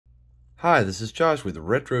Hi, this is Josh with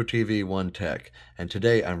Retro TV One Tech, and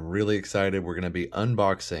today I'm really excited. We're going to be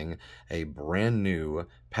unboxing a brand new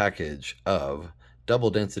package of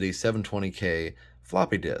double density 720K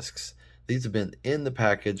floppy disks. These have been in the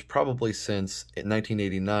package probably since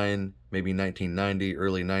 1989, maybe 1990,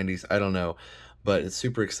 early 90s, I don't know, but it's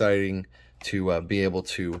super exciting to be able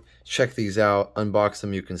to check these out, unbox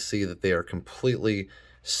them. You can see that they are completely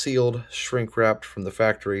sealed, shrink wrapped from the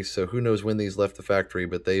factory, so who knows when these left the factory,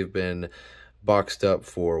 but they've been boxed up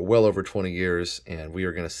for well over 20 years, and we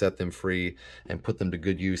are going to set them free and put them to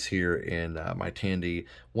good use here in my Tandy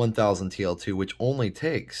 1000 TL2, which only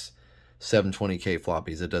takes 720K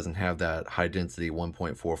floppies. It doesn't have that high density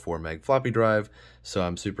 1.44 meg floppy drive, so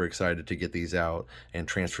I'm super excited to get these out and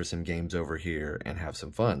transfer some games over here and have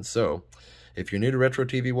some fun. So if you're new to Retro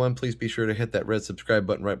TV One, please be sure to hit that red subscribe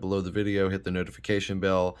button right below the video, hit the notification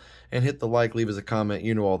bell, and hit the like, leave us a comment,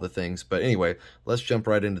 you know all the things. But anyway, let's jump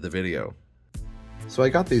right into the video. So I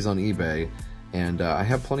got these on eBay, and I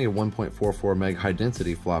have plenty of 1.44 meg high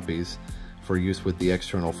density floppies for use with the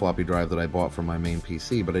external floppy drive that I bought for my main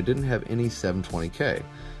PC, but I didn't have any 720K.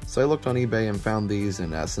 So I looked on eBay and found these,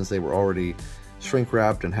 and since they were already shrink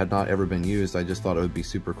wrapped and had not ever been used, I just thought it would be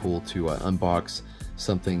super cool to unbox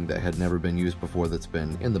something that had never been used before, that's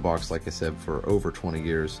been in the box, like I said, for over 20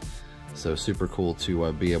 years. So super cool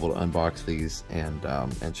to be able to unbox these and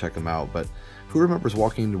check them out. But who remembers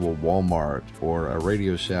walking into a Walmart or a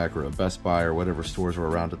Radio Shack or a Best Buy or whatever stores were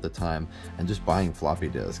around at the time and just buying floppy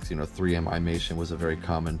disks? You know, 3M iMation was a very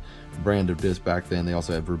common brand of disc back then. They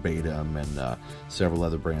also had Verbatim and several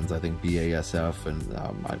other brands. I think BASF, and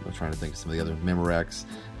I'm trying to think of some of the other. Memorex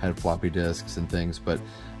had floppy disks and things. But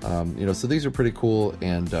you know, so these are pretty cool,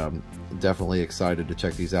 and definitely excited to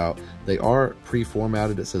check these out. They are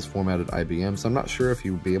pre-formatted. It says formatted IBM, so I'm not sure if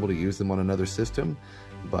you'll be able to use them on another system,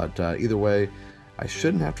 but either way, I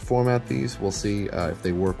shouldn't have to format these. We'll see if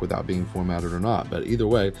they work without being formatted or not. But either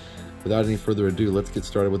way, without any further ado, let's get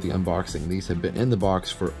started with the unboxing. These have been in the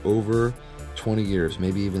box for over 20 years,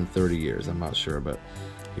 maybe even 30 years, I'm not sure, but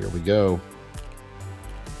here we go.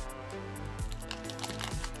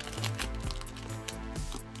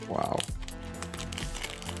 Wow.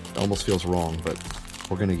 It almost feels wrong, but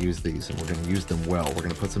we're going to use these, and we're going to use them well. We're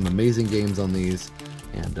going to put some amazing games on these,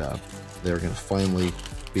 and they're going to finally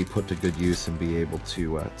be put to good use and be able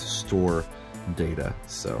to store data.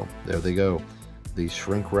 So there they go. The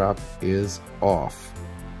shrink wrap is off.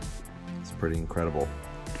 It's pretty incredible.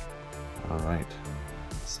 All right.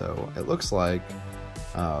 So it looks like,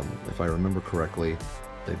 if I remember correctly,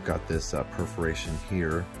 they've got this perforation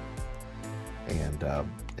here, and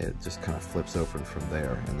it just kind of flips open from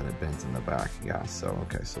there, and then it bends in the back. Yeah, so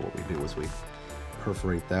okay, so what we do is we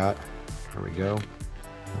perforate that. There we go.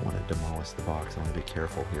 I want to demolish the box. I want to be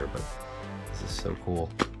careful here, but this is so cool.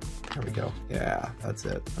 There we go. Yeah, that's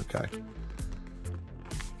it. Okay.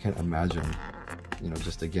 Can't imagine, you know,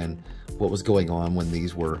 just again, what was going on when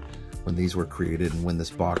these were created and when this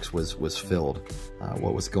box was filled.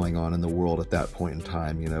 What was going on in the world at that point in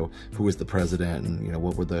time, you know, who was the president, and, you know,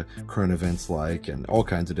 what were the current events like, and all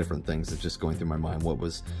kinds of different things that's just going through my mind. What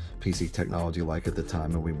was PC technology like at the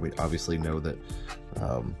time? And we obviously know that,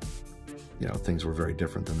 you know, things were very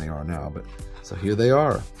different than they are now. But so here they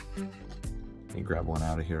are. Let me grab one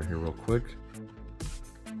out of here real quick.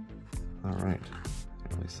 All right,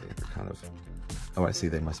 let me see. They're kind of, oh, I see,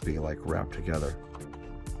 they must be like wrapped together.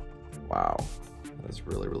 Wow, that's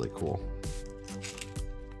really, really cool.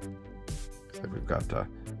 So we've got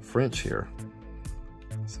French here.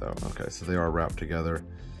 So, okay, so they are wrapped together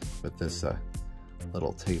with this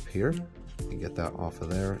little tape here. You can get that off of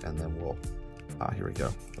there, and then we'll, here we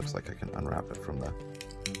go. Looks like I can unwrap it from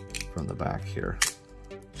the back here.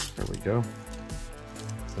 There we go.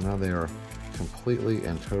 So now they are completely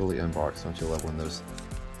and totally unboxed. Don't you love when those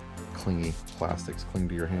clingy plastics cling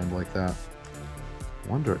to your hand like that?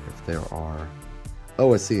 Wonder if there are,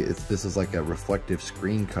 oh, I see, this is like a reflective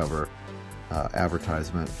screen cover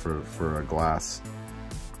advertisement for a glass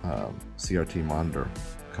CRT monitor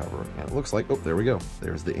cover, and it looks like, oh, there we go,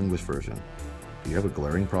 there's the English version. Do you have a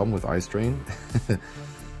glaring problem with eye strain?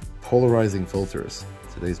 Polarizing filters.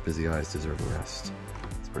 Today's busy eyes deserve a rest.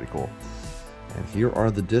 It's pretty cool. And here are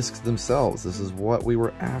the discs themselves. This is what we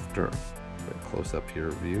were after. A close up here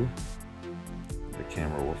view. The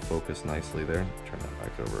camera will focus nicely there. Turn that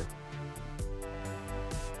back over.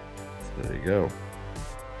 So there you go.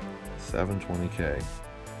 720K.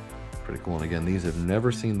 Pretty cool. And again, these have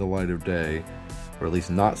never seen the light of day, or at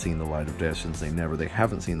least not seen the light of day. I shouldn't say never. They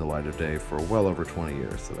haven't seen the light of day for well over 20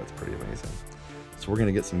 years, so that's pretty amazing. So we're going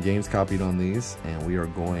to get some games copied on these, and we are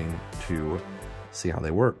going to see how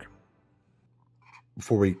they work.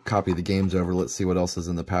 before we copy the games over, let's see what else is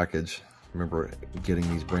in the package. Remember getting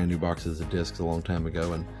these brand new boxes of discs a long time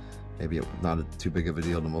ago, and maybe not too big of a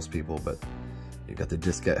deal to most people, but you got the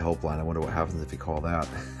diskette helpline. I wonder what happens if you call that.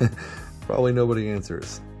 Probably nobody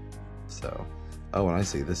answers. So, oh, and I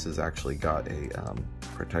see this has actually got a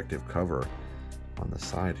protective cover on the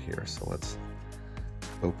side here. So let's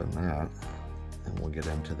open that, and we'll get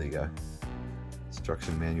into the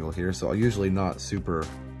instruction manual here. So usually not super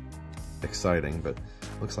exciting, but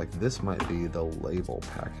looks like this might be the label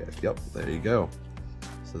packet. Yep, there you go.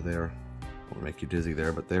 So there, won't make you dizzy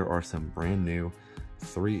there, but there are some brand new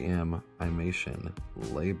 3M Imation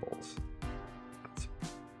labels. That's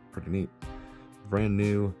pretty neat. Brand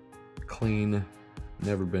new, clean,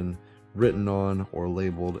 never been written on or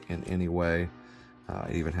labeled in any way.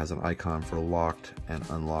 It even has an icon for locked and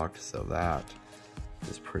unlocked, so that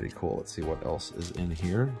is pretty cool. Let's see what else is in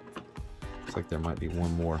here. Looks like there might be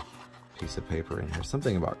one more piece of paper in here.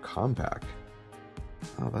 Something about compact.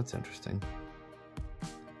 Oh, that's interesting.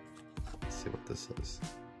 Let's see what this is.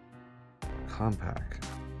 Compact.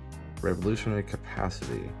 Revolutionary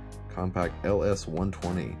capacity. Compact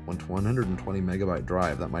LS120. 120 megabyte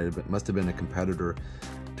drive. That must have been a competitor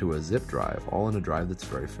to a zip drive. All in a drive that's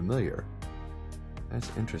very familiar.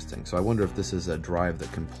 That's interesting. So I wonder if this is a drive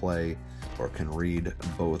that can play or can read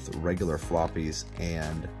both regular floppies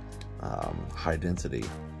and high density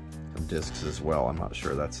disks as well. I'm not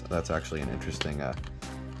sure. That's actually an interesting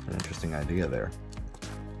idea there.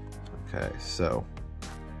 Okay, so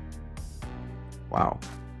wow,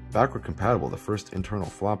 backward compatible. The first internal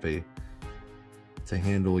floppy to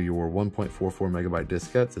handle your 1.44 megabyte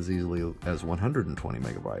diskettes as easily as 120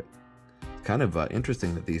 megabyte. Kind of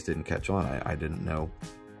interesting that these didn't catch on. I didn't know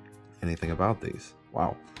anything about these.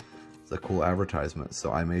 Wow, it's a cool advertisement. So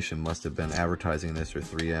Imation must have been advertising this, or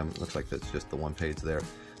 3M. Looks like that's just the one page there.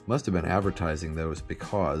 Must have been advertising those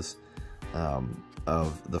because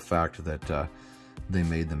of the fact that they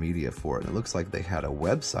made the media for it. And it looks like they had a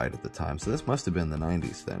website at the time. So this must have been the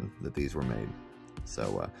 90s then that these were made.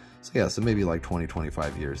 So yeah, so maybe like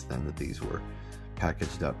 20-25 years then that these were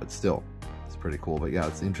packaged up, but still, it's pretty cool. But yeah,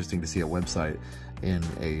 it's interesting to see a website in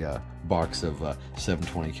a box of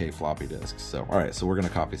 720K floppy disks. So, all right, so we're gonna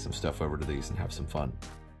copy some stuff over to these and have some fun.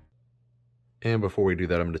 And before we do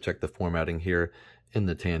that, I'm gonna check the formatting here in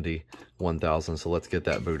the Tandy 1000. So let's get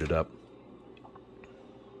that booted up.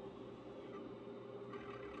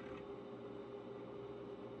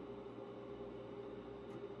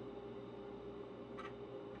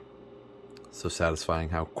 So satisfying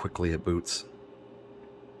how quickly it boots.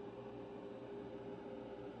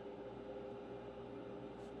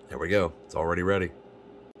 There we go, it's already ready.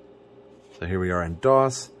 So here we are in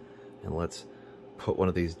DOS, and let's put one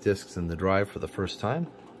of these disks in the drive for the first time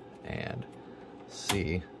and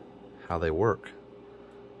see how they work.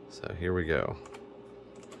 So here we go.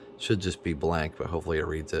 Should just be blank, but hopefully it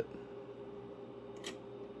reads it.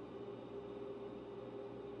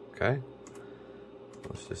 Okay.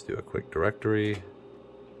 Let's just do a quick directory.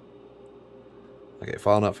 Okay,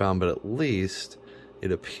 file not found, but at least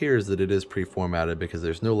it appears that it is pre-formatted because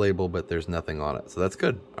there's no label, but there's nothing on it. So that's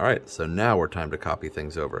good. All right, so now we're time to copy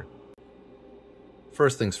things over.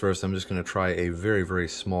 First things first, I'm just gonna try a very, very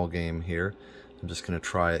small game here. I'm just gonna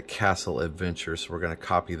try Castle Adventure. So we're gonna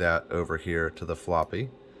copy that over here to the floppy.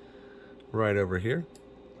 Right over here.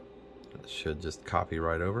 It should just copy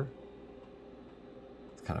right over.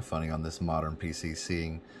 Kind of funny on this modern PC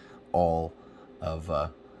seeing all of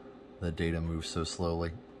the data move so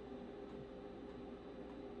slowly.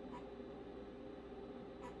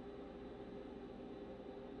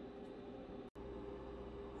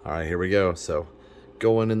 All right, here we go. So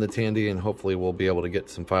going in the Tandy, and hopefully we'll be able to get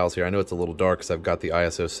some files here. I know it's a little dark because I've got the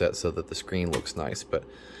ISO set so that the screen looks nice, but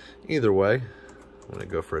either way, I'm gonna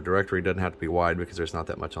go for a directory. It doesn't have to be wide because there's not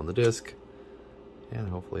that much on the disk, and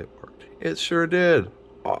hopefully it worked. It sure did.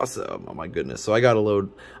 Awesome. Oh my goodness. So I got to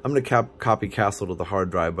load, I'm going to copy Castle to the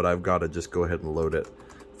hard drive, but I've got to just go ahead and load it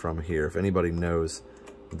from here. If anybody knows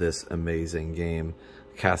this amazing game,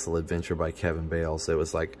 Castle Adventure by Kevin Bales, it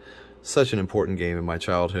was like such an important game in my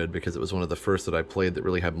childhood because it was one of the first that I played that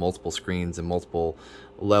really had multiple screens and multiple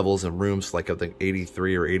levels and rooms, like I think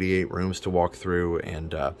 83 or 88 rooms to walk through,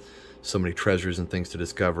 and so many treasures and things to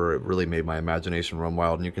discover. It really made my imagination run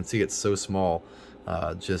wild, and you can see it's so small,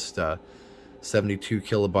 just 72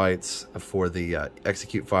 kilobytes for the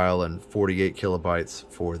execute file and 48 kilobytes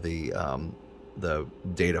for the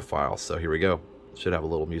data file. So here we go. Should have a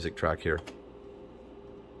little music track here.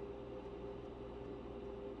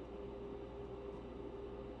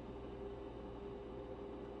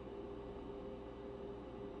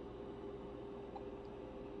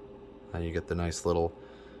 And you get the nice little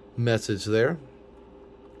message there.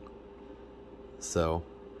 So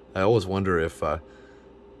I always wonder if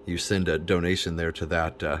you send a donation there to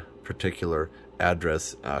that particular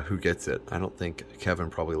address, who gets it. I don't think Kevin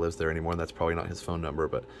probably lives there anymore, and that's probably not his phone number,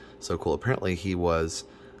 but so cool. Apparently he was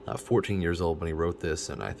 14 years old when he wrote this,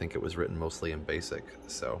 and I think it was written mostly in BASIC.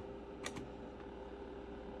 So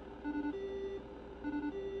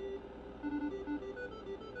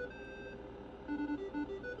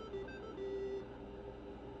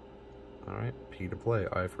all right, P to play.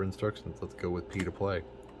 I for instructions. Let's go with P to play.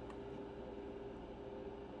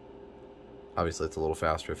 Obviously, it's a little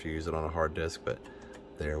faster if you use it on a hard disk, but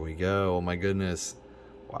there we go. Oh my goodness.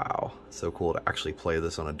 Wow, so cool to actually play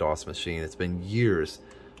this on a DOS machine. It's been years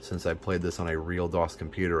since I played this on a real DOS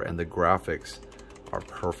computer, and the graphics are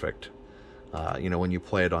perfect. You know, when you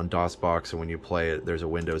play it on DOSBox and when you play it, there's a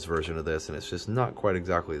Windows version of this, and it's just not quite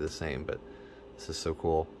exactly the same, but this is so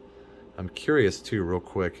cool. I'm curious too, real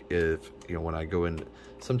quick, if, you know, when I go in,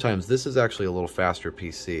 sometimes this is actually a little faster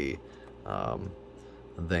PC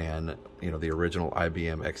than, you know, the original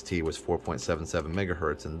IBM XT was 4.77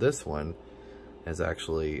 megahertz, and this one is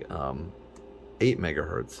actually 8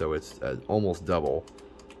 megahertz, so it's almost double.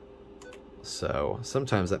 So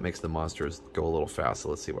sometimes that makes the monsters go a little fast. So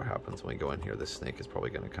let's see what happens when we go in here. This snake is probably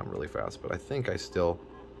going to come really fast, but I think I still...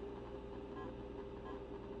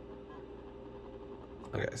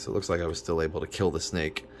 Okay, so it looks like I was still able to kill the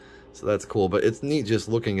snake. So that's cool, but it's neat just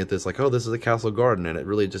looking at this like, oh, this is a castle garden, and it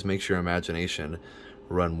really just makes your imagination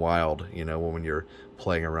run wild, you know, when you're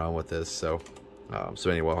playing around with this. So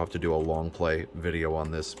anyway, I'll have to do a long play video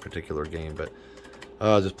on this particular game, but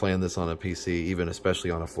just playing this on a PC, even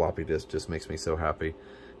especially on a floppy disk, just makes me so happy.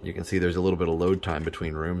 You can see there's a little bit of load time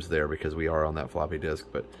between rooms there because we are on that floppy disk,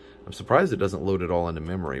 but I'm surprised it doesn't load it all into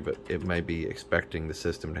memory, but it may be expecting the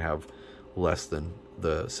system to have less than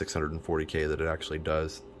the 640K that it actually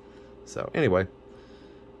does. So anyway,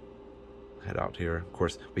 head out here. Of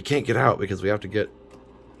course, we can't get out because we have to get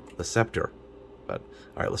the scepter. But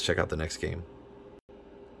all right, let's check out the next game.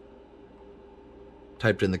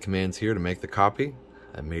 Typed in the commands here to make the copy.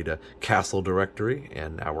 I made a castle directory,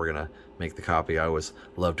 and now we're gonna make the copy. I always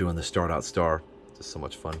love doing the start out star. It's just so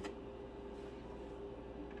much fun.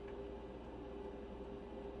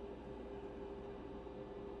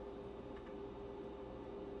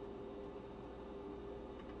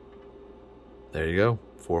 There you go,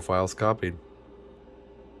 4 files copied.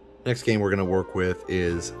 Next game we're going to work with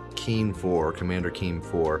is Keen 4, Commander Keen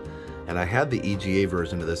 4. And I had the EGA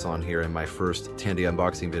version of this on here in my first Tandy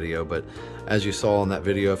unboxing video, but as you saw in that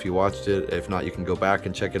video, if you watched it, if not, you can go back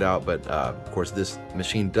and check it out. But of course, this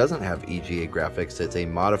machine doesn't have EGA graphics. It's a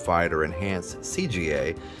modified or enhanced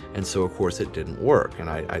CGA, and so of course it didn't work. And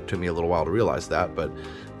it took me a little while to realize that, but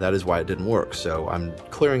that is why it didn't work. So I'm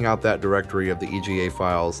clearing out that directory of the EGA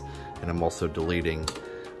files, and I'm also deleting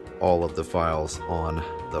all of the files on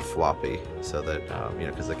the floppy so that, you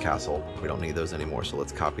know, because the castle, we don't need those anymore. So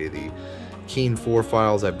let's copy the Keen 4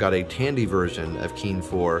 files. I've got a Tandy version of Keen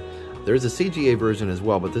 4. There's a CGA version as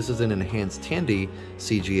well, but this is an enhanced Tandy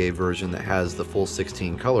CGA version that has the full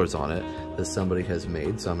 16 colors on it that somebody has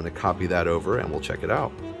made. So I'm going to copy that over and we'll check it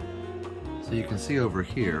out. So you can see over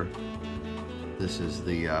here, this is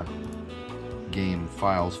the game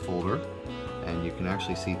files folder, and you can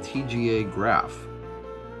actually see TGA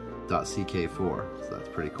graph.ck4, so that's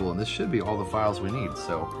pretty cool, and this should be all the files we need.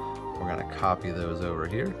 So we're going to copy those over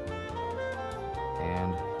here,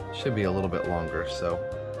 and it should be a little bit longer, so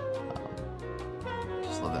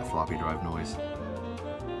just love that floppy drive noise.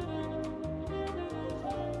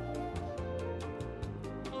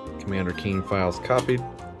 Commander Keen files copied.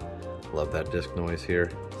 Love that disk noise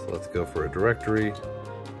here. So let's go for a directory,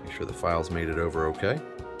 make sure the files made it over okay.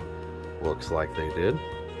 Looks like they did.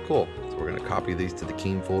 Cool. So we're going to copy these to the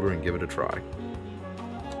Keen folder and give it a try.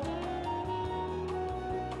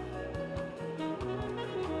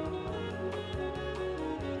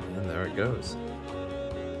 And there it goes.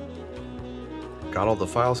 Got all the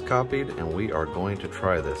files copied, and we are going to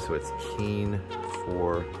try this. So it's Keen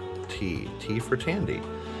 4T. T for Tandy.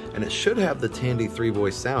 And it should have the Tandy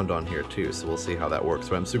 3-voice sound on here too, so we'll see how that works.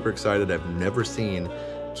 So I'm super excited. I've never seen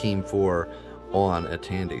Keen 4 on a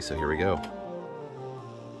Tandy, so here we go.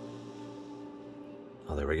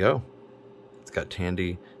 Oh, there we go. It's got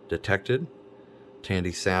Tandy detected,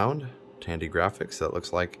 Tandy sound, Tandy graphics. So it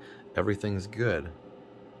looks like everything's good.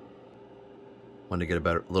 Want to get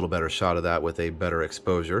a little better shot of that with a better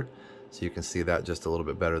exposure, so you can see that just a little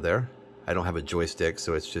bit better there. I don't have a joystick,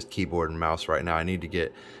 so it's just keyboard and mouse right now. I need to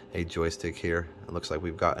get a joystick here. It looks like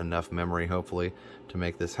we've got enough memory, hopefully, to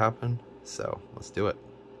make this happen. So let's do it.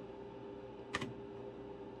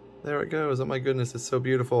 There it goes. Oh my goodness, it's so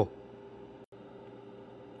beautiful.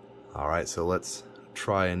 Alright, so let's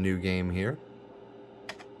try a new game here.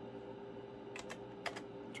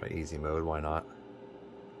 Try easy mode, why not?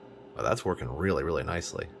 Well, that's working really, really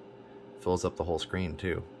nicely. Fills up the whole screen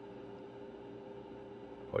too.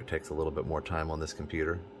 Probably takes a little bit more time on this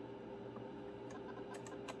computer.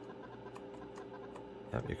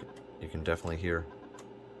 Yep, you can definitely hear.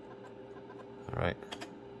 Alright.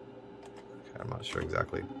 Okay, I'm not sure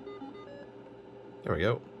exactly. There we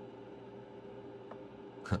go.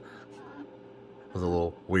 Was a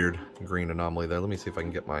little weird green anomaly there. Let me see if I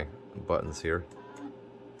can get my buttons here.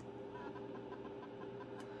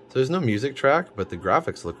 So there's no music track, but the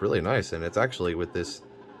graphics look really nice, and it's actually with this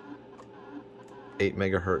 8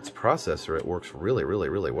 megahertz processor, it works really, really,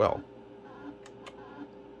 really well.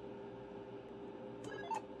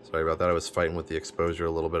 Sorry about that, I was fighting with the exposure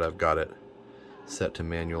a little bit. I've got it set to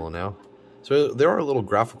manual now. So there are little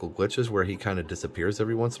graphical glitches where he kind of disappears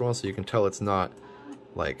every once in a while, so you can tell it's not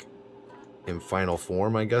like in final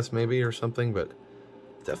form, I guess, maybe, or something, but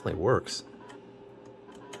it definitely works.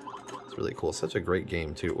 It's really cool. Such a great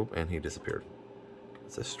game, too. Oop, and he disappeared.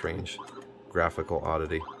 It's a strange graphical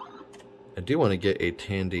oddity. I do want to get a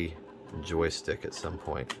Tandy joystick at some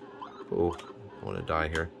point. Oh, I want to die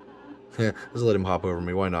here. Let's let him hop over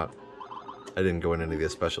me. Why not? I didn't go in any of the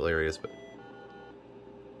special areas, but...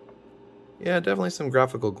 yeah, definitely some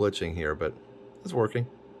graphical glitching here, but it's working.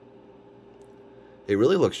 It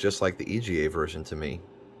really looks just like the EGA version to me.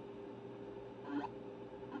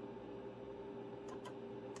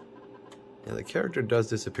 Yeah, the character does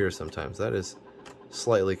disappear sometimes. That is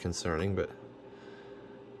slightly concerning, but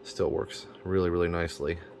still works really, really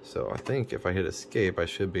nicely. So I think if I hit escape, I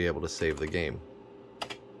should be able to save the game.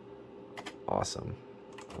 Awesome.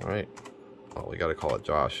 Alright. Oh, we gotta call it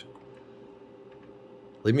Josh.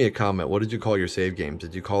 Leave me a comment. What did you call your save game?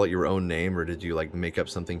 Did you call it your own name, or did you like make up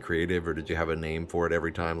something creative, or did you have a name for it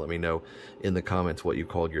every time? Let me know in the comments what you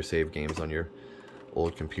called your save games on your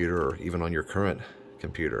old computer, or even on your current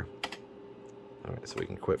computer. Alright, so we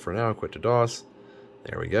can quit for now. Quit to DOS.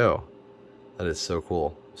 There we go. That is so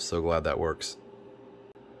cool. So glad that works.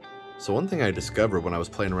 So one thing I discovered when I was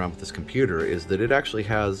playing around with this computer is that it actually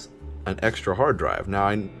has an extra hard drive. Now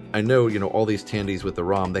I know, you know, all these Tandys with the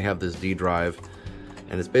ROM, they have this D drive,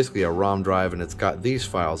 and it's basically a ROM drive, and it's got these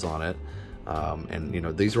files on it. And you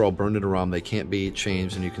know, these are all burned into ROM. They can't be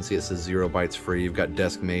changed, and you can see it says 0 bytes free. You've got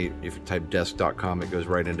deskmate. If you type desk.com, it goes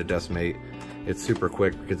right into deskmate. It's super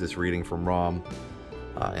quick because it's reading from ROM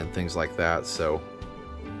and things like that. So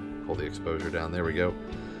pull the exposure down. There we go.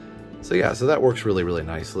 So yeah, so that works really, really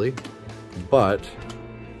nicely. But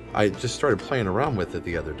I just started playing around with it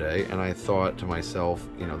the other day, and I thought to myself,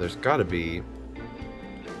 you know, there's got to be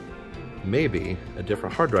maybe a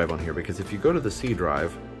different hard drive on here, because if you go to the C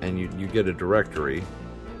drive and you get a directory,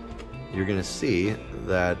 you're going to see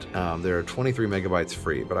that there are 23 megabytes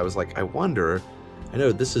free. But I was like, I wonder, I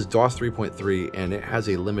know this is DOS 3.3 and it has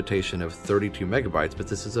a limitation of 32 megabytes, but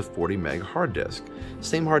this is a 40 meg hard disk.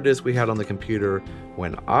 Same hard disk we had on the computer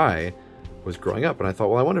when I was growing up, and I thought,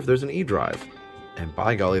 well, I wonder if there's an E drive. And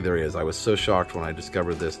by golly, there is. I was so shocked when I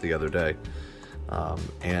discovered this the other day.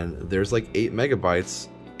 And there's like 8 megabytes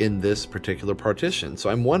in this particular partition. So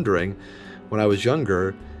I'm wondering, when I was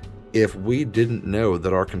younger, if we didn't know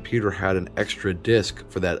that our computer had an extra disk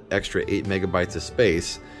for that extra 8 megabytes of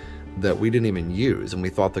space that we didn't even use, and we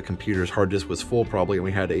thought the computer's hard disk was full probably, and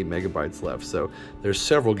we had 8 megabytes left. So there's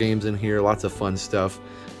several games in here, lots of fun stuff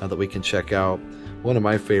that we can check out. One of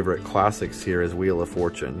my favorite classics here is Wheel of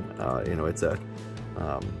Fortune. You know, it's a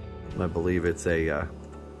I believe it's a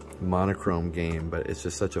monochrome game, but it's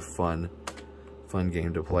just such a fun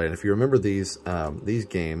game to play. And if you remember these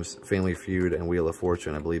games, Family Feud and Wheel of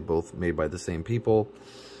Fortune, I believe both made by the same people.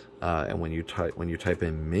 And when you type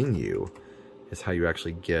in menu, is how you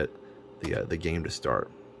actually get the game to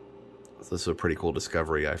start. So this is a pretty cool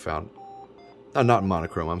discovery I found. Not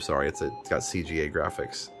monochrome. I'm sorry. It's got CGA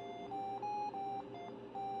graphics.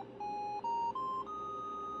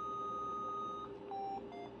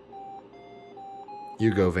 You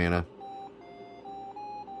go, Vanna.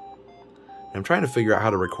 I'm trying to figure out how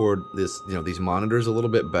to record this, you know, these monitors a little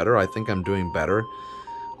bit better. I think I'm doing better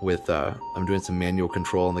with, I'm doing some manual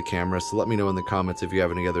control on the camera. So let me know in the comments if you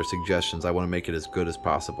have any other suggestions. I want to make it as good as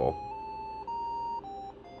possible.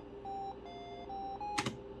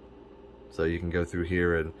 So you can go through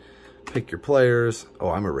here and pick your players. Oh,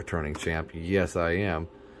 I'm a returning champ. Yes, I am.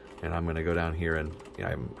 And I'm going to go down here and, yeah,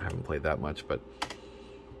 I haven't played that much, but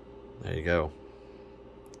there you go.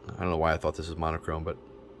 I don't know why I thought this was monochrome, but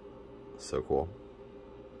so cool.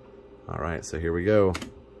 Alright, so here we go.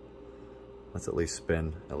 Let's at least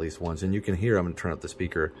spin at least once. And you can hear, I'm going to turn up the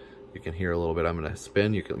speaker. You can hear a little bit. I'm going to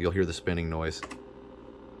spin. You'll hear the spinning noise.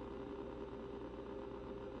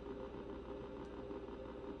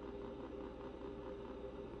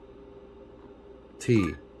 T.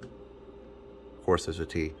 Of course there's a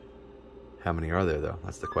T. How many are there though?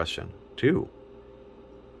 That's the question. 2.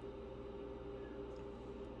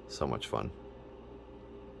 So much fun.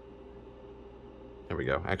 There we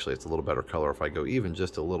go. Actually, it's a little better color if I go even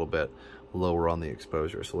just a little bit lower on the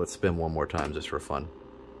exposure. So let's spin one more time just for fun.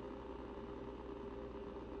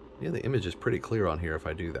 Yeah, the image is pretty clear on here if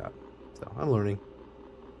I do that. So I'm learning.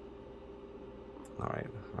 All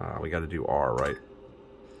right, we got to do R, right?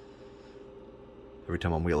 Every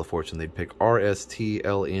time on Wheel of Fortune, they'd pick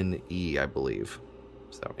RSTLNE, I believe.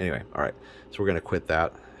 So anyway, all right. So we're going to quit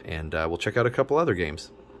that, and we'll check out a couple other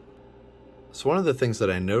games. So one of the things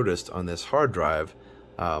that I noticed on this hard drive,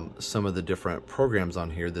 some of the different programs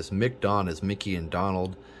on here, this Mick Don is Mickey and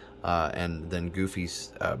Donald, and then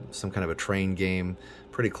Goofy's some kind of a train game,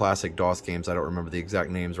 pretty classic DOS games. I don't remember the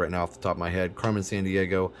exact names right now off the top of my head. Carmen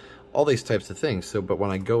Sandiego, all these types of things. So, but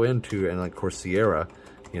when I go into, and of course Sierra,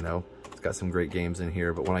 you know, it's got some great games in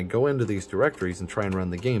here, but when I go into these directories and try and run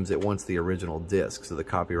the games, it wants the original disc, so the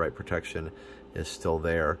copyright protection is still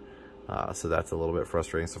there. So that's a little bit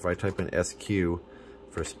frustrating. So if I type in SQ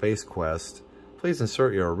for Space Quest, please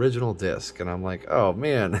insert your original disc. And I'm like, oh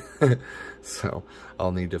man. So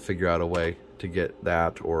I'll need to figure out a way to get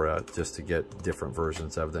that, or just to get different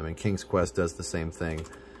versions of them. And King's Quest does the same thing.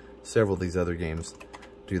 Several of these other games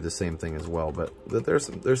do the same thing as well. But there's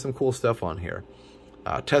some cool stuff on here.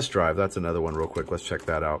 Test Drive, that's another one real quick. Let's check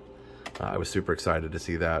that out. I was super excited to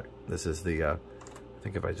see that. This is the, I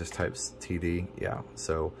think if I just type TD, yeah.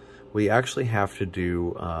 So we actually have to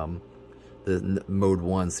do the mode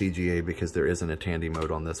 1 CGA because there isn't a Tandy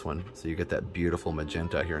mode on this one. So you get that beautiful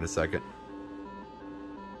magenta here in a second.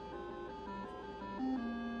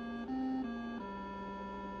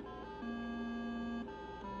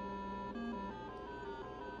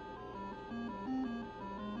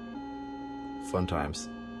 Fun times.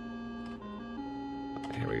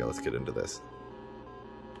 Here we go, let's get into this.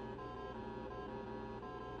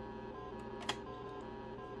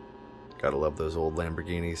 Gotta love those old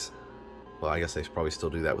Lamborghinis. Well, I guess they probably still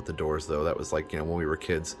do that with the doors, though. That was like, you know, when we were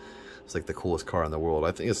kids, it's like the coolest car in the world.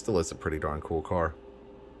 I think it still is a pretty darn cool car.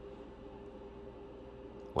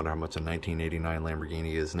 Wonder how much a 1989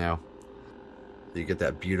 Lamborghini is now. So you get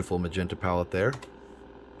that beautiful magenta palette there.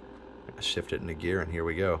 Shift it into gear, and here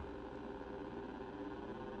we go.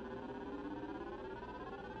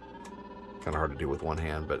 Kind of hard to do with one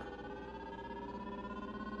hand, but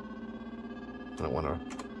I don't want to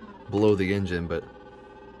blow the engine, but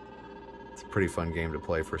it's a pretty fun game to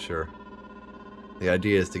play for sure. The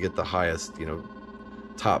idea is to get the highest, you know,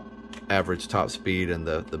 average top speed and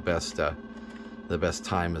the best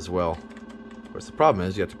time as well. Of course, the problem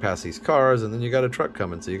is you have to pass these cars, and then you got a truck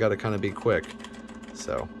coming, so you got to kind of be quick.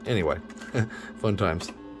 So anyway, fun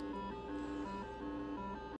times.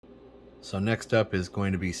 So next up is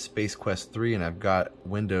going to be Space Quest 3, and I've got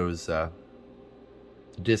Windows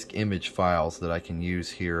disk image files that I can use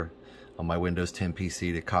here on my Windows 10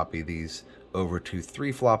 PC to copy these over to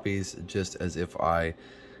 3 floppies, just as if I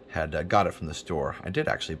had got it from the store. I did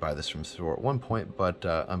actually buy this from the store at one point, but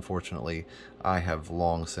unfortunately I have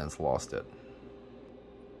long since lost it.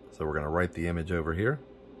 So we're going to write the image over here.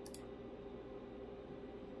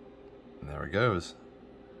 And there it goes.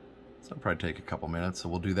 So it'll probably take a couple minutes, so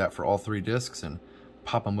we'll do that for all 3 discs and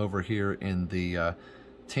pop them over here in the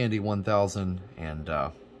Tandy 1000 and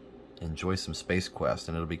enjoy some Space Quest.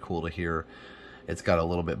 And it'll be cool to hear. It's got a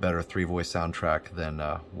little bit better 3-voice soundtrack than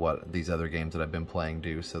what these other games that I've been playing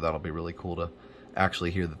do, so that'll be really cool to actually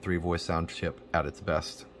hear the 3-voice sound chip at its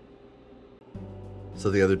best. So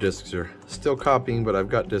the other discs are still copying, but I've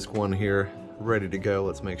got disc 1 here ready to go.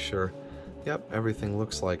 Let's make sure. Yep, everything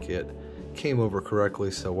looks like it came over correctly,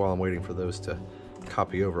 so while I'm waiting for those to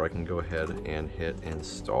copy over, I can go ahead and hit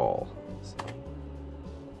install. So,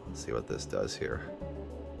 let's see what this does here.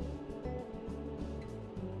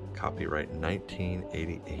 Copyright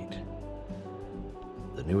 1988.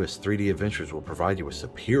 The newest 3D adventures will provide you with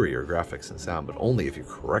superior graphics and sound, but only if you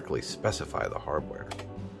correctly specify the hardware.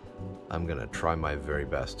 I'm gonna try my very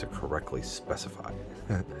best to correctly specify.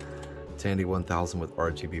 Tandy 1000 with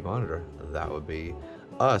RGB monitor, that would be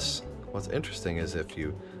us. What's interesting is if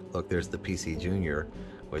you look, there's the PC Junior,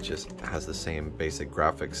 which has the same basic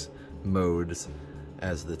graphics modes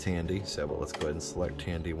as the Tandy. So but let's go ahead and select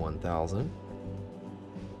Tandy 1000.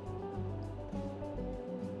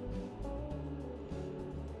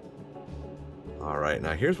 Alright,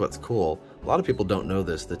 now here's what's cool. A lot of people don't know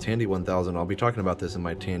this. The Tandy 1000, I'll be talking about this in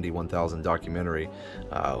my Tandy 1000 documentary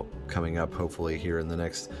coming up hopefully here in the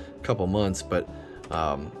next couple months, but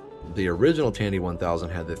the original Tandy 1000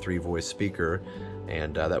 had the 3-voice speaker,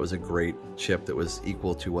 and that was a great chip that was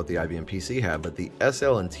equal to what the IBM PC had. But the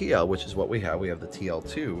SL and TL, which is what we have the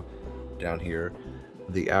TL2 down here,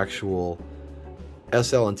 the actual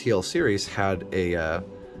SL and TL series had a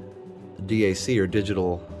DAC, or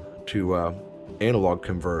digital to analog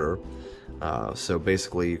converter. So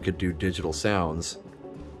basically you could do digital sounds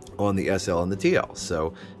on the SL and the TL.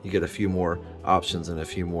 So you get a few more options and a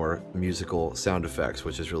few more musical sound effects,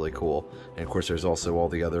 which is really cool. And of course there's also all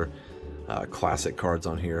the other classic cards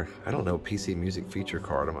on here. I don't know, PC Music feature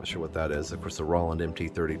card, I'm not sure what that is. Of course the Roland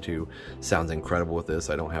MT32 sounds incredible with this.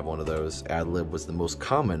 I don't have one of those. Ad-lib was the most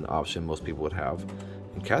common option most people would have.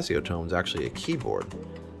 And Casio Tone is actually a keyboard.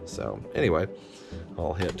 So anyway,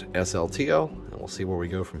 I'll hit SLTL and we'll see where we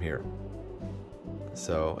go from here.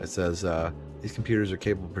 So it says these computers are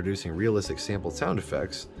capable of producing realistic sampled sound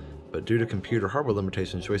effects, but due to computer hardware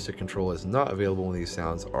limitations, joystick control is not available when these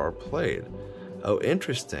sounds are played. Oh,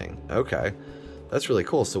 interesting. Okay, that's really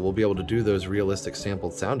cool. So we'll be able to do those realistic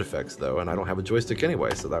sampled sound effects though, and I don't have a joystick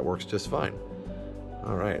anyway, so that works just fine.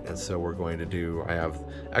 All right, and so we're going to do, I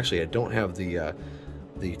don't have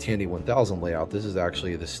the Tandy 1000 layout. This is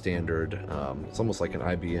actually the standard, it's almost like an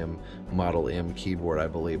IBM Model M keyboard, I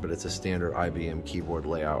believe, but it's a standard IBM keyboard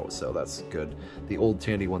layout, so that's good. The old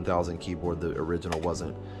Tandy 1000 keyboard, the original,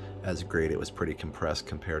 wasn't as great. It was pretty compressed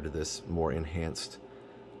compared to this more enhanced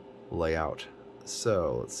layout.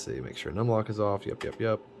 So let's see, make sure numlock is off.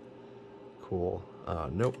 Yep. Cool.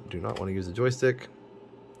 Nope, do not want to use the joystick.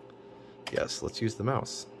 Yes, let's use the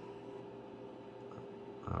mouse.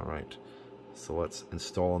 All right. So let's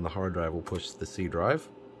install on the hard drive. We'll push the C drive.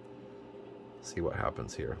 See what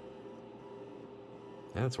happens here.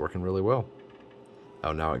 Yeah, it's working really well.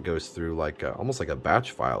 Oh, now it goes through like almost like a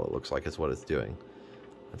batch file, it looks like is what it's doing.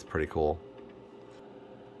 That's pretty cool.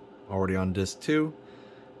 Already on disk 2.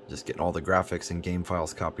 Just getting all the graphics and game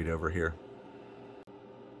files copied over here.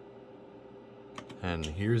 And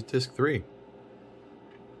here's disk 3.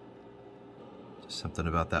 Just something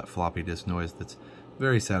about that floppy disk noise that's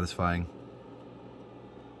very satisfying.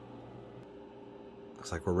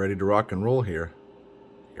 Looks like we're ready to rock and roll here.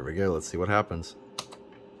 Here we go, let's see what happens.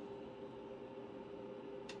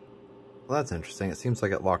 Well, that's interesting. It seems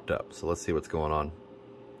like it locked up, so let's see what's going on.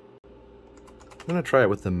 I'm going to try it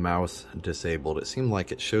with the mouse disabled. It seemed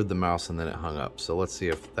like it showed the mouse and then it hung up, so let's see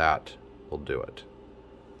if that will do it.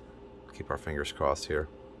 Keep our fingers crossed here.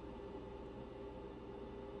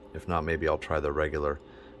 If not, maybe I'll try the regular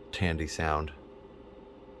Tandy sound.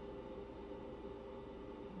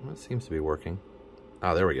 Well, it seems to be working.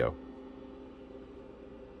 Ah, there we go.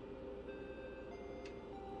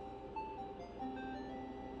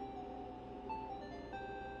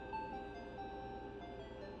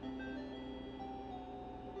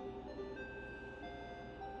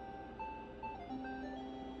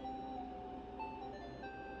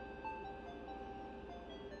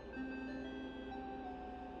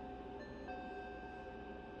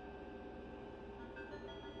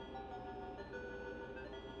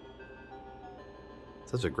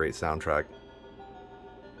 Such a great soundtrack.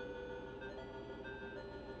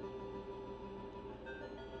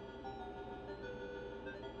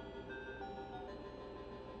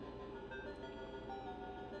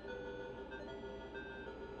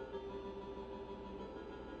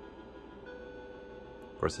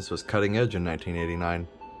 Of course, this was cutting edge in 1989.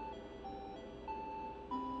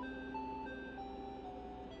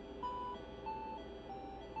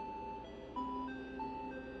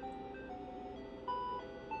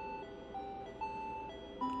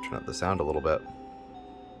 Turn up the sound a little bit.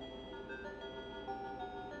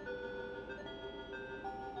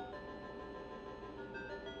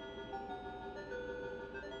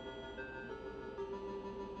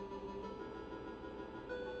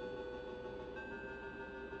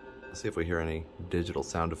 Let's see if we hear any digital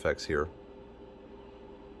sound effects here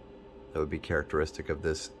that would be characteristic of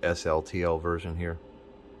this SLTL version here.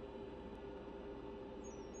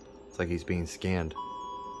 It's like he's being scanned.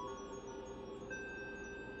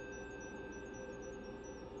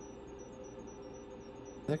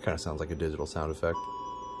 That kind of sounds like a digital sound effect.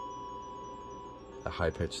 A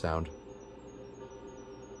high-pitched sound.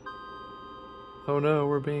 Oh no,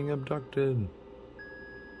 we're being abducted.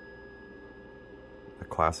 A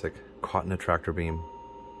classic, caught in a tractor beam.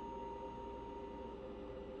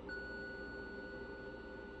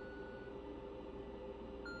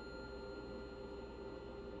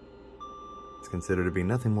 It's considered to be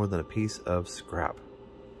nothing more than a piece of scrap.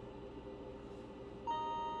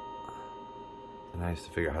 nice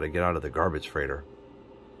to figure out how to get out of the garbage freighter.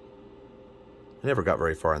 I never got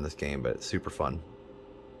very far in this game, but it's super fun.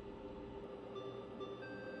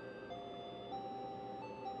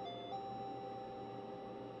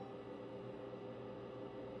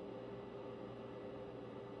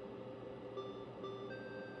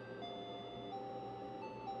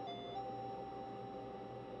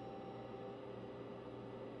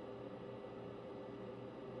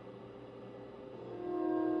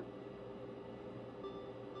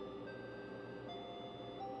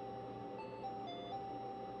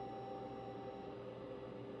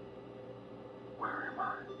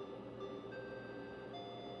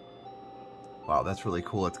 Wow, that's really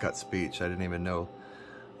cool. It's got speech. I didn't even know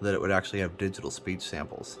that it would actually have digital speech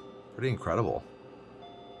samples. Pretty incredible.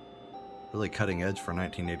 Really cutting edge for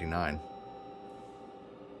 1989.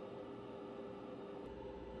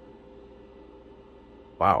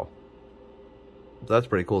 Wow. That's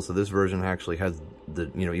pretty cool. So this version actually has the,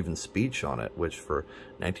 even speech on it, which for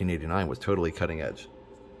 1989 was totally cutting edge.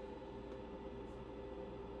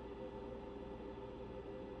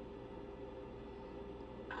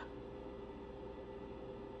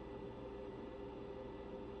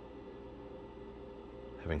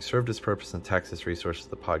 Having served its purpose and taxed its resources,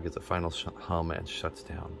 the pod gets a final hum and shuts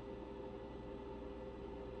down.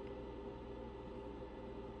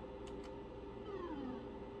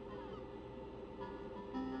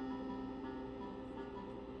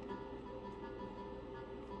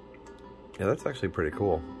 Yeah, that's actually pretty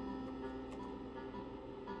cool.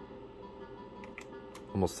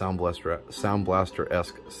 Almost Sound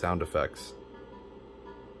Blaster-esque sound effects.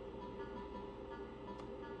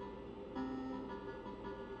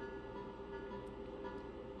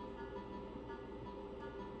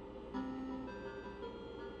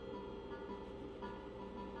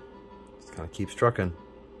 Just kind of keeps trucking.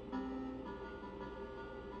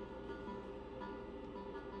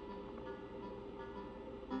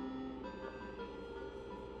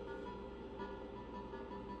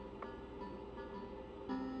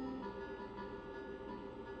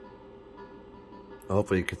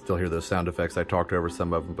 Hopefully you can still hear those sound effects. I talked over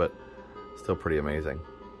some of them, but still pretty amazing.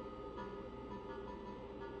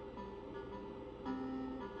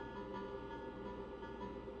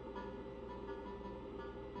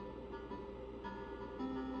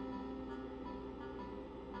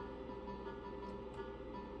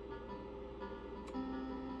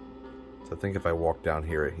 So I think if I walk down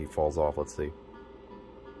here, he falls off. Let's see.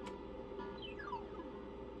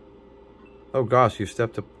 Oh gosh, you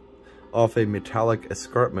stepped up off a metallic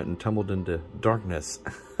escarpment and tumbled into darkness.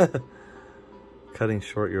 Cutting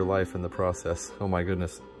short your life in the process. Oh my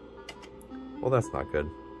goodness. Well, that's not good.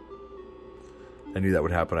 I knew that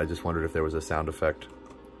would happen. I just wondered if there was a sound effect.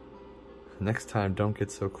 Next time, don't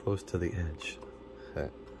get so close to the edge. One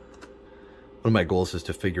of my goals is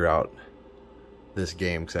to figure out this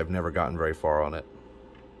game because I've never gotten very far on it.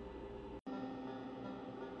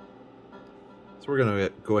 So we're going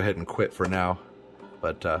to go ahead and quit for now.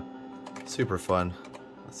 But super fun.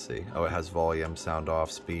 Let's see. Oh, it has volume, sound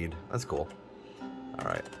off, speed. That's cool.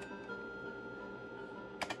 Alright.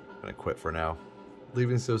 Gonna quit for now.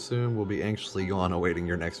 Leaving so soon, we'll be anxiously gone awaiting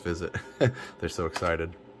your next visit. They're so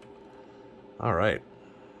excited. Alright.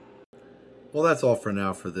 Well, that's all for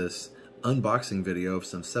now for this unboxing video of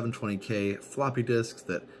some 720K floppy disks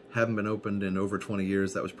that haven't been opened in over 20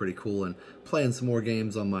 years. That was pretty cool. And playing some more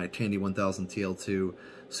games on my Tandy 1000 TL2.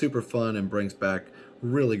 Super fun and brings back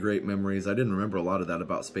really great memories. I didn't remember a lot of that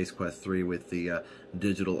about Space Quest 3 with the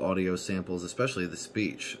digital audio samples, especially the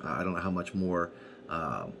speech. I don't know how much more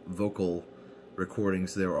vocal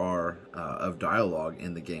recordings there are of dialogue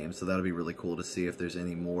in the game, so that'll be really cool to see if there's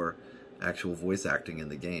any more actual voice acting in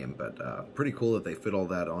the game. But pretty cool that they fit all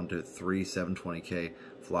that onto 3 720K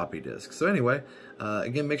floppy disks. So anyway,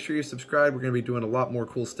 again, make sure you subscribe. We're going to be doing a lot more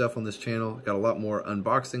cool stuff on this channel. Got a lot more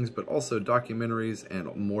unboxings, but also documentaries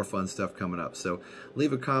and more fun stuff coming up. So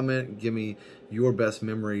leave a comment, give me your best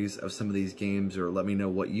memories of some of these games, or let me know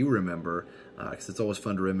what you remember, because it's always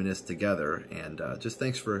fun to reminisce together. And just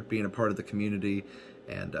thanks for being a part of the community,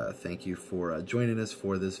 and thank you for joining us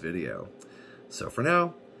for this video. So for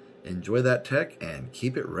now, enjoy that tech and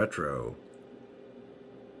keep it retro.